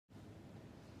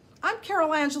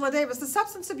Carol Angela Davis. The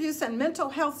Substance Abuse and Mental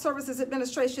Health Services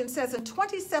Administration says in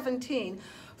 2017,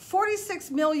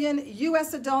 46 million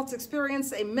U.S. adults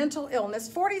experienced a mental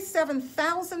illness.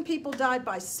 47,000 people died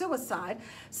by suicide.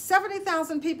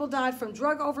 70,000 people died from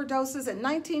drug overdoses, and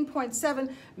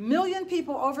 19.7 million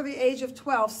people over the age of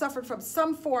 12 suffered from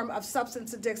some form of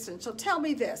substance addiction. So tell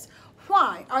me this.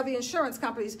 Why are the insurance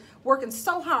companies working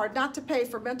so hard not to pay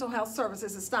for mental health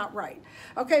services? It's not right.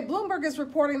 Okay, Bloomberg is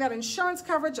reporting that insurance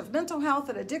coverage of mental health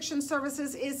and addiction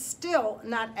services is still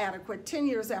not adequate 10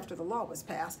 years after the law was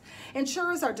passed.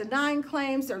 Insurers are denying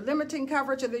claims, they're limiting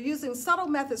coverage, and they're using subtle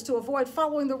methods to avoid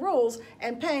following the rules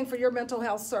and paying for your mental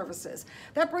health services.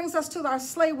 That brings us to our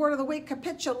slay word of the week,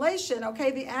 capitulation, okay,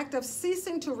 the act of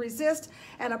ceasing to resist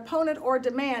an opponent or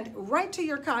demand. Right to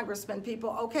your congressman,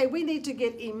 people, okay? We need to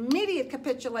get immediate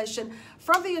capitulation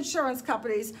from the insurance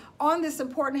companies on this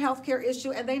important healthcare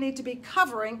issue, and they need to be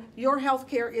covering your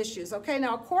healthcare issues. Okay,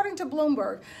 now according to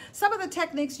Bloomberg, some of the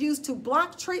techniques used to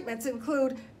block treatments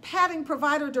include padding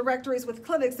provider directories with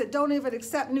clinics that don't even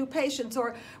accept new patients,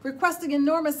 or requesting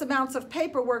enormous amounts of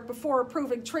paperwork before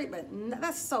approving treatment.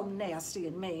 That's so nasty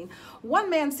and mean. One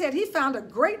man said he found a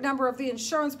great number of the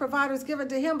insurance providers given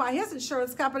to him by his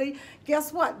insurance company.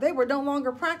 Guess what? They were no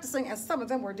longer practicing, and some of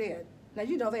them were dead. Now,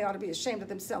 you know they ought to be ashamed of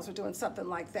themselves for doing something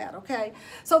like that, okay?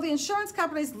 So the insurance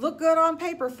companies look good on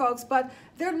paper, folks, but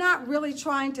they're not really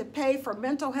trying to pay for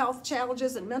mental health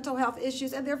challenges and mental health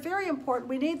issues, and they're very important.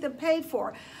 We need them paid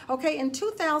for, okay? In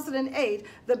 2008,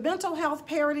 the Mental Health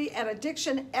Parity and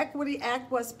Addiction Equity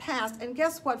Act was passed, and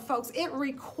guess what, folks? It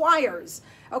requires,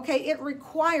 okay, it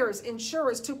requires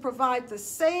insurers to provide the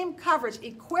same coverage,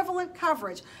 equivalent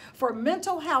coverage for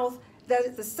mental health, that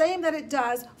it's the same that it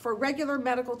does for regular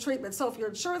medical treatment. So if your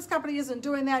insurance company isn't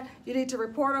doing that, you need to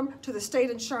report them to the State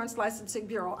Insurance Licensing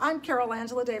Bureau. I'm Carol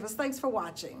Angela Davis. Thanks for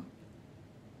watching.